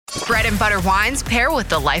Bread and butter wines pair with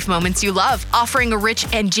the life moments you love, offering a rich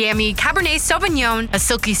and jammy Cabernet Sauvignon, a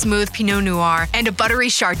silky smooth Pinot Noir, and a buttery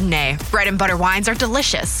Chardonnay. Bread and butter wines are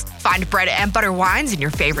delicious. Find Bread and butter wines in your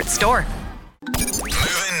favorite store. Moving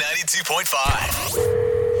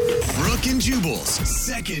 92.5. Brooke and Jubal's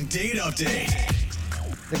second date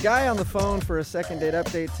update. The guy on the phone for a second date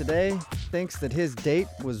update today thinks that his date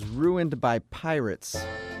was ruined by pirates.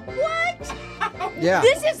 What? Yeah.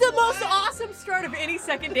 This is the most awesome start of any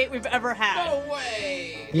second date we've ever had. No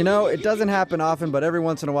way. You know, it doesn't happen often, but every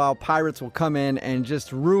once in a while, pirates will come in and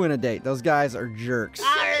just ruin a date. Those guys are jerks.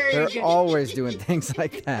 They're always doing things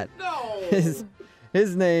like that. No.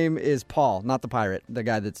 His name is Paul, not the pirate, the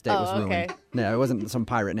guy that's date was ruined. Okay. No, it wasn't some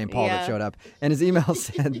pirate named Paul that Yeah. showed up. And his email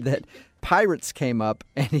said that pirates came up,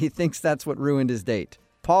 and he thinks that's what ruined his date.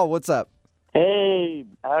 Paul, what's up? Hey,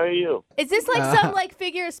 how are you? Is this like some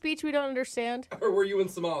figure of speech we don't understand? Or were you in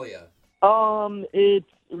Somalia? It's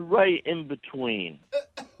right in between.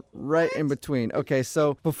 Right in between. Okay,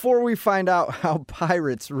 so before we find out how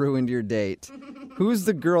pirates ruined your date, who's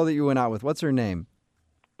the girl that you went out with? What's her name?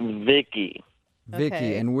 Vicky. Vicky.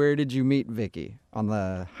 Okay. And where did you meet Vicky? On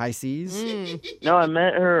the high seas? No, I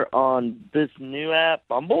met her on this new app,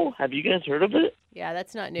 Bumble. Have you guys heard of it? Yeah,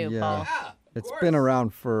 that's not new, Yeah. Paul. Yeah. It's been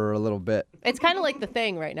around for a little bit. It's kind of like the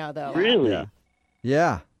thing right now, though. Really? Yeah.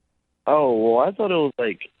 Yeah. Oh, well, I thought it was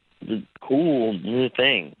like the cool new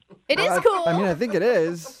thing. It is cool. I mean, I think it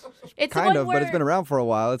is. it's the Kind one of, but it's where- been around for a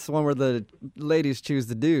while. It's the one where the ladies choose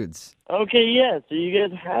the dudes. Okay, yeah, so you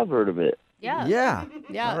guys have heard of it. Yeah. Yeah.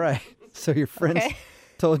 Yeah. All right. So your friends Okay.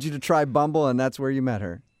 told you to try Bumble, and that's where you met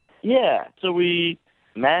her. Yeah, so we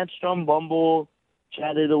matched on Bumble,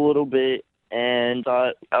 chatted a little bit, and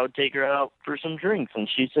thought I would take her out for some drinks, and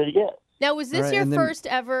she said yes. Now, was this All right, your and then- first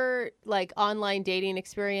ever online dating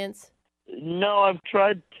experience? No, I've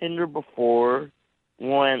tried Tinder before,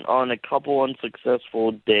 went on a couple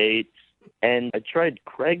unsuccessful dates, and I tried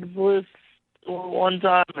Craigslist one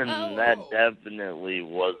time, and that definitely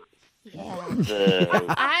was the...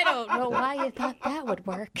 I don't know why you thought that would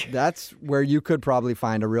work. That's where you could probably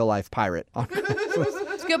find a real-life pirate.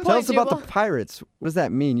 It's a good point, Tell us about the Jubal. pirates. What does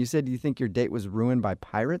that mean? You said you think your date was ruined by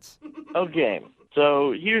pirates? Okay,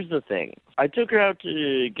 so here's the thing. I took her out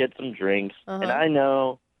to get some drinks, and I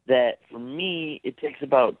know that for me, it takes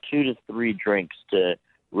about 2 to 3 drinks to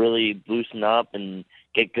really loosen up and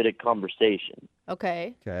get good at conversation.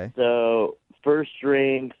 Okay. Okay. So first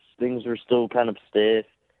drinks, things were still kind of stiff.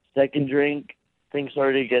 Second drink, things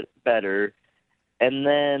started to get better. And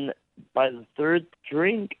then by the third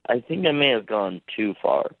drink, I think I may have gone too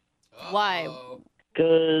far. Why?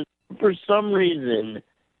 Because for some reason,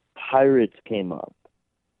 pirates came up.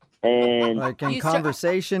 And Like in You start-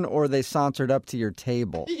 conversation, or they sauntered up to your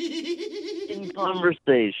table? in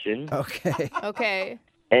conversation, Okay. Okay.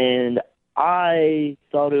 and I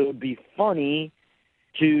thought it would be funny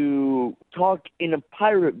to talk in a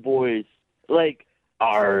pirate voice, like,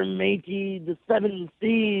 "Our matey, the 7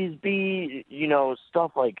 seas be,"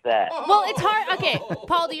 stuff like that. Well, it's hard. Okay,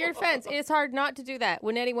 Paul, to your defense, it's hard not to do that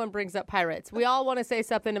when anyone brings up pirates. We all want to say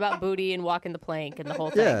something about booty and walking the plank and the whole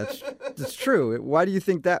thing. Yeah, it's true. Why do you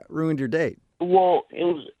think that ruined your date? Well, it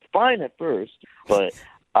was fine at first, but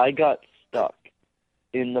I got stuck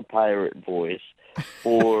in the pirate voice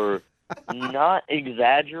for not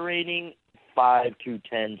exaggerating 5 to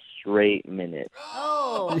 10 straight minutes.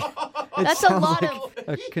 Oh, It That's a sounds lot like of-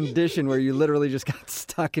 a condition where you literally just got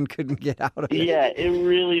stuck and couldn't get out of it. Yeah, it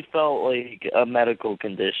really felt like a medical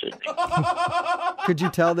condition. Could you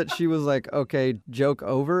tell that she was like, okay, joke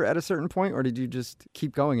over at a certain point, or did you just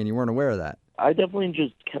keep going and you weren't aware of that? I definitely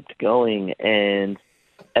just kept going, and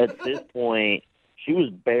at this point, she was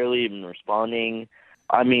barely even responding.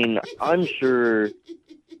 I mean, I'm sure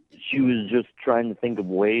she was just trying to think of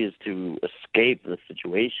ways to escape the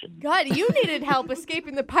situation. God, you needed help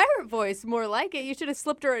escaping the pirate voice. More like it. You should have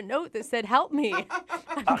slipped her a note that said, "Help me.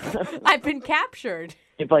 I've been captured."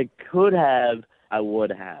 If I could have, I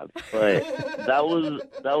would have. But that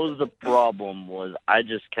was the problem, was I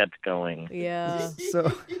just kept going. Yeah.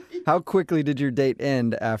 So, how quickly did your date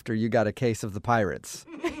end after you got a case of the pirates?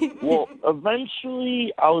 Well,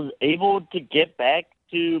 eventually I was able to get back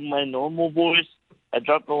to my normal voice. I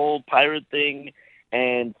dropped the whole pirate thing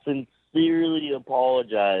and sincerely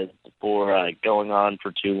apologized for going on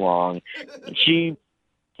for too long. She,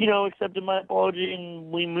 accepted my apology,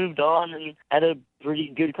 and we moved on and had a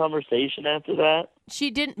pretty good conversation after that. She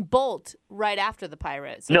didn't bolt right after the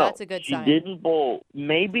pirate, so No, that's a good she sign. didn't bolt.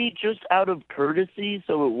 Maybe just out of courtesy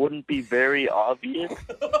so it wouldn't be very obvious.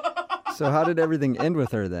 So, how did everything end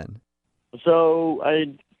with her then? So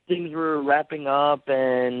I things were wrapping up,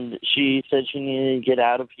 and she said she needed to get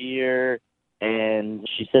out of here, and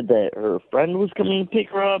she said that her friend was coming to pick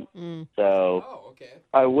her up. So Oh, okay.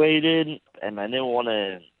 I waited, and I didn't want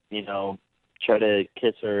to, try to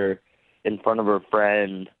kiss her in front of her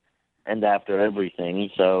friend and after everything.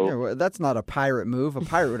 So, Yeah, well, that's not a pirate move. A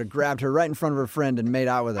pirate would have grabbed her right in front of her friend and made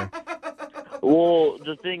out with her. well,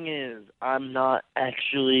 the thing is, I'm not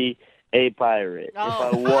actually a pirate. Oh.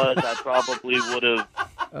 If I was, I probably would have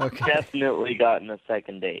Okay. definitely gotten a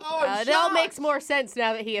second date. Oh, I'm It all shocked. makes more sense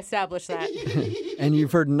now that he established that. And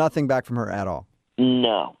you've heard nothing back from her at all.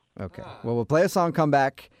 No. Okay. Well, we'll play a song, come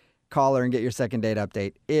back, call her, and get your second date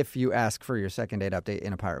update if you ask for your second date update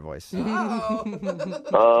in a pirate voice.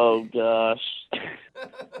 Oh, gosh.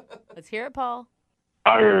 Let's hear it, Paul.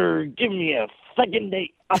 Arr, give me a second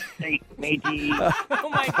date update, matey. Oh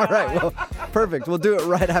my All God. right. Well, perfect. We'll do it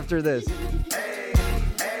right after this.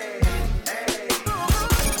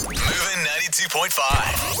 Moving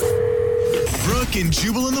 92.5. Brooke and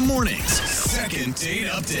Jubal in the mornings. Second date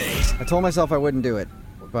update. I told myself I wouldn't do it,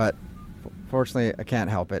 but fortunately, I can't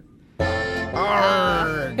help it.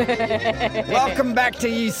 Arrgh. Welcome back to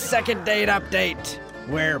ye second date update,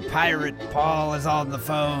 where Pirate Paul is on the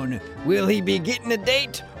phone. Will he be getting a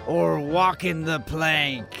date or walking the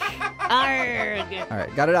plank? Arg. All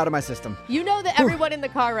right, got it out of my system. You know that everyone in the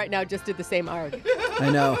car right now just did the same arg. I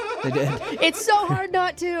know, they did. It's so hard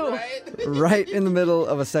not to. Right in the middle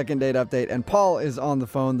of a second date update, and Paul is on the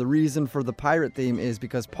phone. The reason for the pirate theme is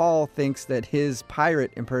because Paul thinks that his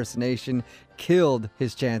pirate impersonation killed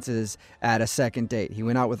his chances at a second date. He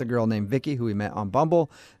went out with a girl named Vicky, who he met on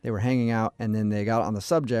Bumble. They were hanging out, and then they got on the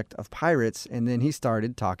subject of pirates, and then he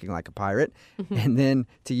started talking like a pirate, and then,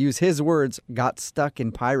 to use his words, got stuck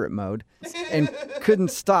in pirate mode and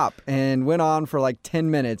couldn't stop, and went on for like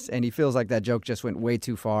 10 minutes, and he feels like that joke just went way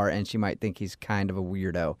too far, and she might think he's kind of a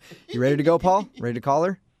weirdo. You ready to go, Paul? Ready to call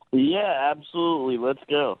her? Yeah, absolutely. Let's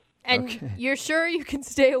go. And you're sure you can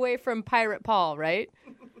stay away from Pirate Paul, right?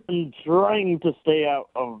 I'm trying to stay out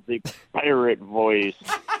of the pirate voice.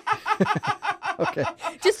 Okay.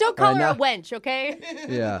 Just don't call All right, her a now- wench, okay?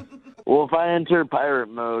 Yeah. Well, if I enter pirate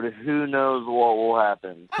mode, who knows what will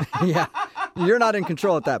happen. Yeah. You're not in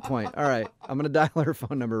control at that point. All right. I'm going to dial her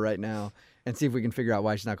phone number right now and see if we can figure out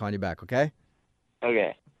why she's not calling you back, okay?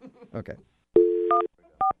 Okay. Okay.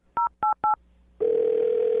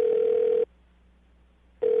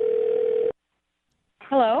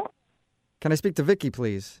 Hello, Can I speak to Vicky,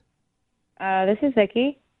 please? this is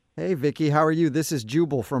Vicky. Hey, Vicky. How are you? This is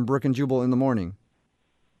Jubal from Brooke and Jubal in the Morning.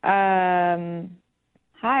 Hi.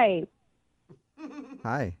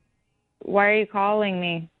 Hi. Why are you calling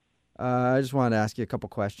me? I just wanted to ask you a couple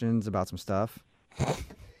questions about some stuff.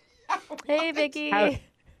 Hey, Vicky.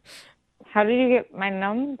 How did you get my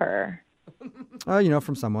number?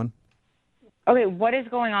 From someone. Okay, what is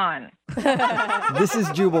going on? This is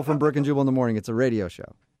Jubal from Brooke and Jubal in the Morning. It's a radio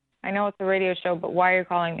show. I know it's a radio show, but why are you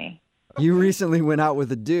calling me? You recently went out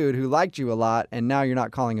with a dude who liked you a lot, and now you're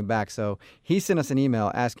not calling him back. So he sent us an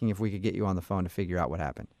email asking if we could get you on the phone to figure out what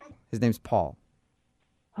happened. His name's Paul.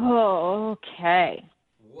 Oh, okay.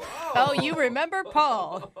 Oh, you remember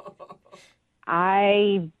Paul?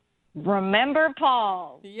 I remember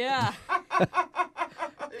Paul. Yeah.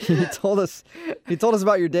 He told us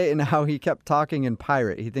about your date and how he kept talking in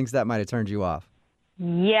pirate. He thinks that might have turned you off.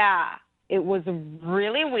 Yeah, it was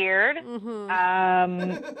really weird.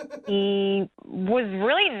 He was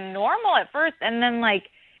really normal at first, and then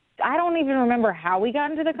I don't even remember how we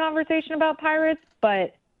got into the conversation about pirates,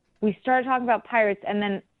 but we started talking about pirates, and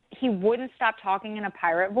then he wouldn't stop talking in a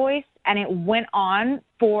pirate voice, and it went on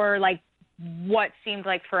for what seemed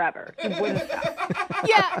like forever. He wouldn't stop.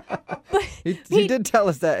 Yeah. But He did tell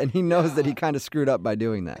us that, and he knows that he kind of screwed up by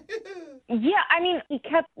doing that. Yeah, I mean, he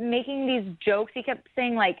kept making these jokes. He kept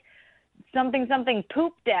saying something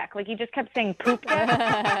poop deck. He just kept saying poop deck.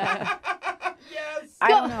 Yes. I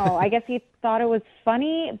don't know. I guess he thought it was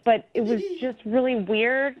funny, but it was just really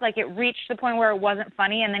weird. It reached the point where it wasn't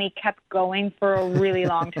funny, and then he kept going for a really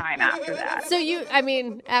long time after that. so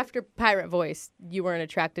after Pirate Voice, you weren't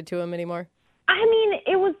attracted to him anymore? I mean,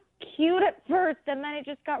 it was cute at first, and then it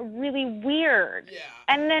just got really weird. Yeah.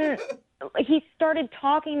 And then he started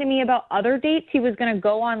talking to me about other dates he was going to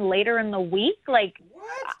go on later in the week.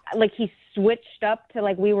 What? He switched up to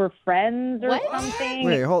we were friends or What? something.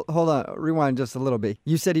 Wait, hold on. Rewind just a little bit.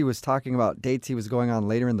 You said he was talking about dates he was going on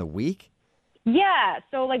later in the week? Yeah,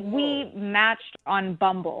 so we matched on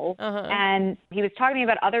Bumble, and he was talking to me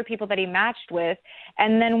about other people that he matched with,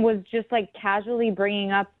 and then was just casually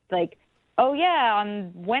bringing up oh yeah,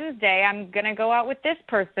 on Wednesday I'm going to go out with this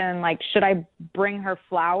person. Like, should I bring her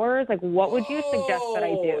flowers? Like, what would you suggest that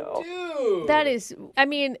I do? Dude. That is, I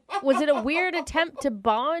mean, was it a weird attempt to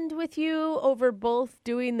bond with you over both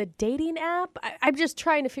doing the dating app? I'm just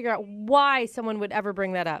trying to figure out why someone would ever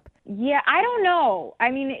bring that up. Yeah, I don't know.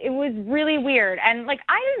 I mean, it was really weird. And, like,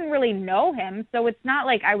 I didn't really know him, so it's not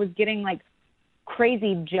like I was getting, like,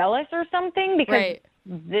 crazy jealous or something because Right.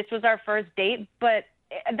 this was our first date. But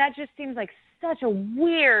that just seems like such a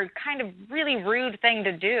weird, kind of really rude thing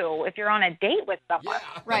to do if you're on a date with someone.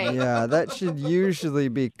 Right. Yeah, that should usually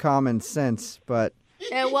be common sense, but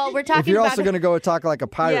And well, we're talking if you're about also going to go talk like a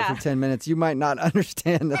pirate Yeah. for 10 minutes, you might not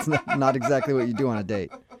understand that's not exactly what you do on a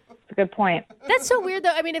date. That's a good point. That's so weird,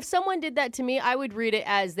 though. I mean, if someone did that to me, I would read it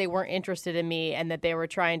as they weren't interested in me and that they were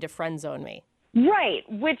trying to friend zone me. Right,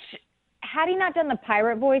 which had he not done the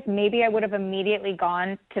pirate voice, maybe I would have immediately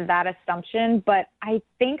gone to that assumption. But I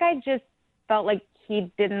think I just felt like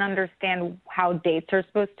he didn't understand how dates are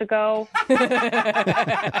supposed to go.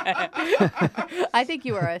 I think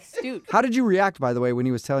you are astute. How did you react, by the way, when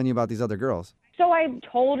he was telling you about these other girls? So I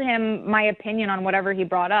told him my opinion on whatever he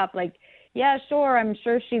brought up. Like, yeah, sure, I'm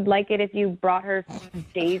sure she'd like it if you brought her some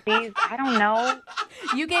daisies. I don't know.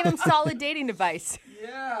 You gave him solid dating advice.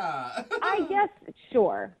 Yeah. I guess,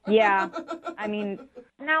 sure. Yeah. I mean,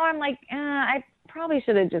 now I'm like, I probably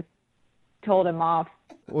should have just told him off.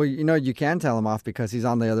 Well, you know, you can tell him off because he's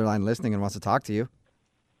on the other line listening and wants to talk to you.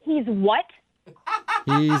 He's what?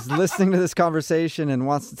 He's listening to this conversation and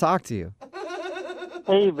wants to talk to you.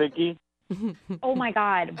 Hey, Vicky. Oh my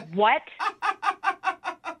God. What?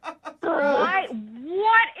 Why?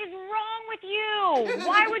 What is wrong with you?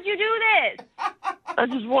 Why would you do this? I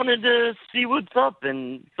just wanted to see what's up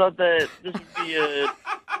and thought that this would be a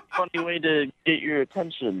funny way to get your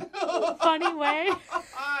attention. Funny way.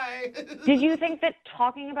 Hi. Did you think that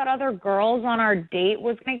talking about other girls on our date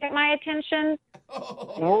was going to get my attention?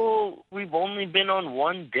 Well, we've only been on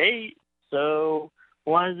one date, so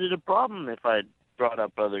why is it a problem if I brought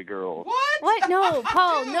up other girls? What? What? No,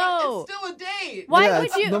 Paul, Dude, no. It's still a date. Why yeah, would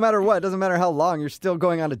it's- you? No matter what, it doesn't matter how long, you're still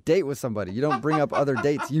going on a date with somebody. You don't bring up other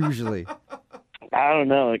dates usually. I don't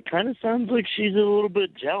know. It kind of sounds like she's a little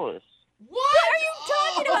bit jealous. What are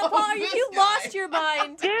you talking about, Paul? You lost your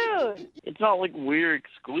mind. Dude. It's not like we're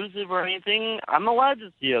exclusive or anything. I'm allowed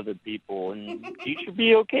to see other people, and you should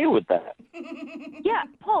be okay with that. Yeah,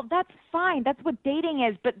 Paul, that's fine. That's what dating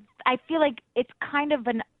is. But I feel like it's kind of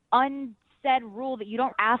an unsaid rule that you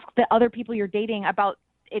don't ask the other people you're dating about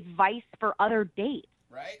advice for other dates.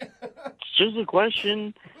 Right? It's just a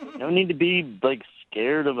question. No need to be, like,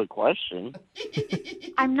 scared of a question.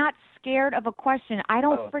 I'm not scared of a question. I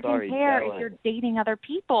don't Oh, freaking sorry, care jealous. if you're dating other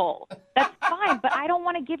people. That's fine, but I don't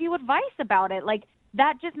want to give you advice about it. Like,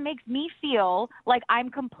 that just makes me feel like I'm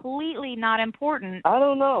completely not important. I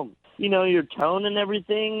don't know. You know, your tone and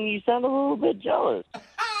everything, you sound a little bit jealous.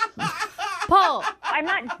 Paul, I'm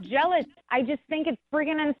not jealous. I just think it's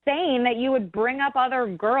friggin' insane that you would bring up other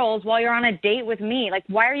girls while you're on a date with me. Like,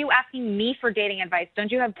 why are you asking me for dating advice?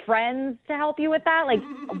 Don't you have friends to help you with that? Like,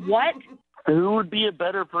 what? Who would be a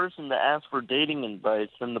better person to ask for dating advice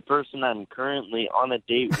than the person I'm currently on a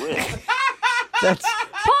date with? That's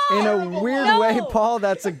in a weird no. way, Paul.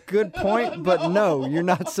 That's a good point, but no, you're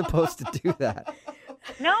not supposed to do that.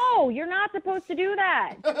 No, you're not supposed to do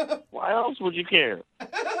that. Why else would you care?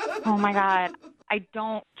 Oh my God. I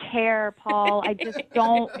don't care, Paul. I just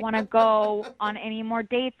don't want to go on any more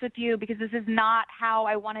dates with you because this is not how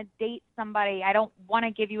I want to date somebody. I don't want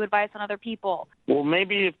to give you advice on other people. Well,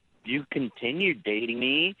 maybe if you continued dating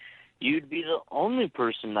me, you'd be the only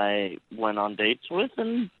person I went on dates with,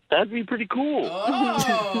 and that'd be pretty cool.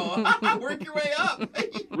 Oh, work your way up.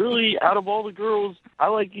 Really, out of all the girls, I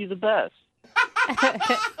like you the best.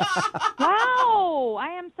 Wow. I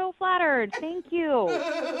am so flattered. Thank you.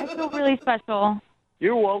 I feel really special.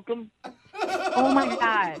 You're welcome. Oh my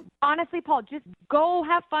God. Honestly, Paul, just go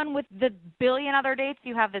have fun with the billion other dates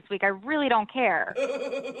you have this week. I really don't care.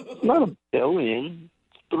 It's not a billion.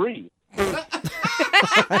 It's 3.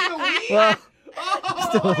 Well,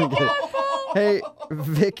 still doesn't get it. Hey,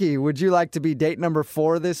 Vicky, would you like to be date number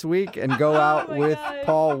 4 this week and go out with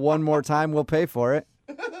Paul one more time? We'll pay for it.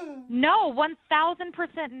 No,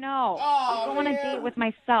 1,000% no. I'll go on a date with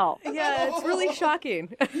myself. yeah, it's really shocking.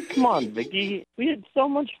 Come on, Vicky. We had so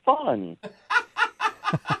much fun.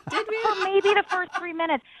 Did we? For maybe the first 3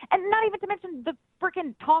 minutes. And not even to mention the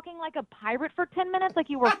freaking talking like a pirate for 10 minutes like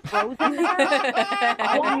you were frozen there.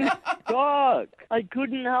 I was stuck. I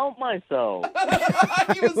couldn't help myself.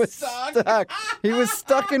 He He was stuck. stuck. He was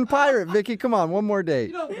stuck in pirate. Vicky, come on, one more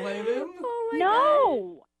date. You don't blame him.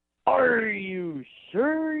 No. Are you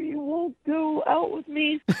sure you won't go out with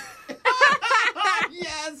me?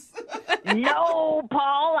 Yes. No,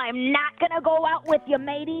 Paul, I'm not going to go out with you,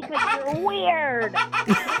 matey, because you're weird.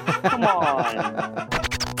 Come on.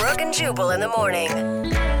 Brooke and Jubal in the morning.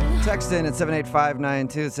 Text in at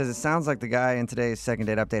 78592. It says, it sounds like the guy in today's second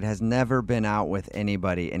date update has never been out with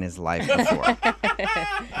anybody in his life before.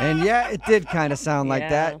 And yeah, it did kind of sound like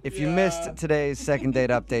that. If you missed today's second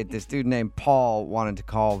date update, this dude named Paul wanted to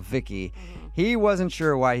call Vicky. He wasn't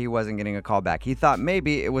sure why he wasn't getting a call back. He thought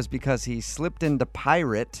maybe it was because he slipped into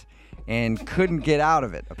pirate and couldn't get out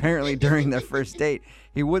of it. Apparently, during their first date,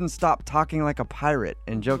 he wouldn't stop talking like a pirate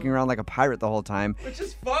and joking around like a pirate the whole time. Which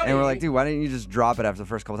is funny. And we're like, dude, why didn't you just drop it after the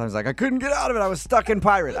first couple times? He's like, I couldn't get out of it. I was stuck in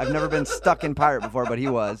pirate. I've never been stuck in pirate before, but he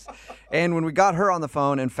was. And when we got her on the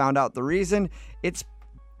phone and found out the reason, it's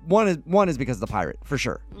one is because of the pirate, for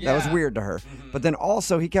sure. That was Yeah. weird to her. But then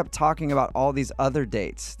also he kept talking about all these other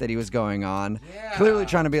dates that he was going on, Yeah. clearly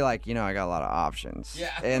trying to be like, I got a lot of options. Yeah.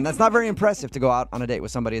 And that's not very impressive to go out on a date with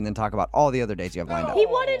somebody and then talk about all the other dates you have lined up. He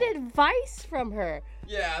wanted advice from her.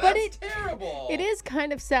 Yeah, But that's terrible. It is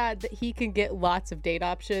kind of sad that he can get lots of date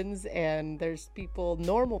options and there's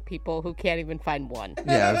normal people who can't even find one.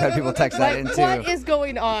 Yeah, we've had people text that in too. What is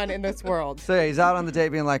going on in this world? So yeah, he's out on the date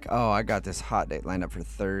being like, oh, I got this hot date lined up for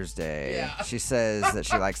Thursday. Yeah. She says that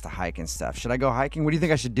she likes to hike and stuff. Should I go hiking? What do you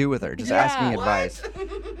think I should do with her? Just Yeah. asking advice.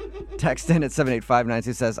 Text in at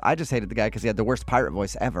 78592 says, I just hated the guy because he had the worst pirate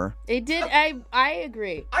voice ever. It did. I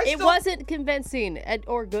agree. I It still- wasn't convincing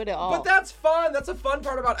or good at all. But that's fun. That's a fun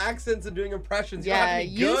part about accents and doing impressions. You don't yeah, have to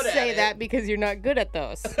be you good at say it. that because you're not good at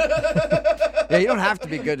those. Yeah, you don't have to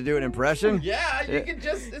be good to do an impression. Yeah, you can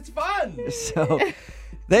just, it's fun. So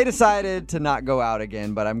they decided to not go out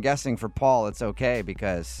again, but I'm guessing for Paul it's okay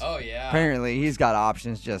because Oh, yeah. apparently he's got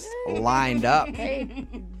options just lined up. Hey,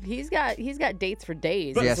 he's got dates for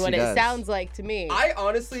days. Yes, is what he it does. sounds like to me. I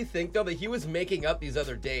honestly think, though, that he was making up these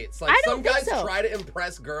other dates. Like, I don't some think guys so. try to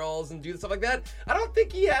impress girls and do stuff like that. I don't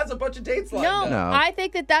think he has a bunch of dates lined No, up. No. I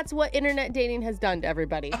think that's what internet dating has done to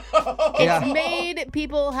everybody. Yeah. It's made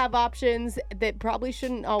people have options that probably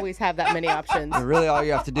shouldn't always have that many options. Really, all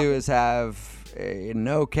you have to do is have an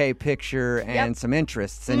okay picture and Yep. some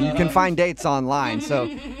interests, and you can find dates online. So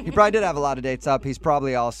he probably did have a lot of dates up. He's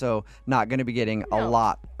probably also not going to be getting a No.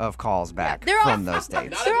 lot of calls back they're all- from those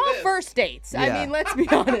dates. Not They're all into this. first dates. Yeah. I mean, let's be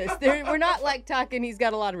honest. We're not like talking he's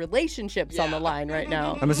got a lot of relationships on Yeah. the line right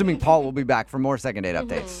now. I'm assuming Paul will be back for more second date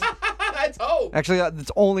updates. Let's hope. Actually,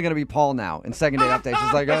 it's only going to be Paul now in second date updates.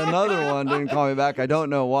 It's like, another one didn't call me back. I don't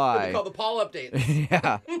know What we why. call the Paul updates.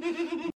 Yeah.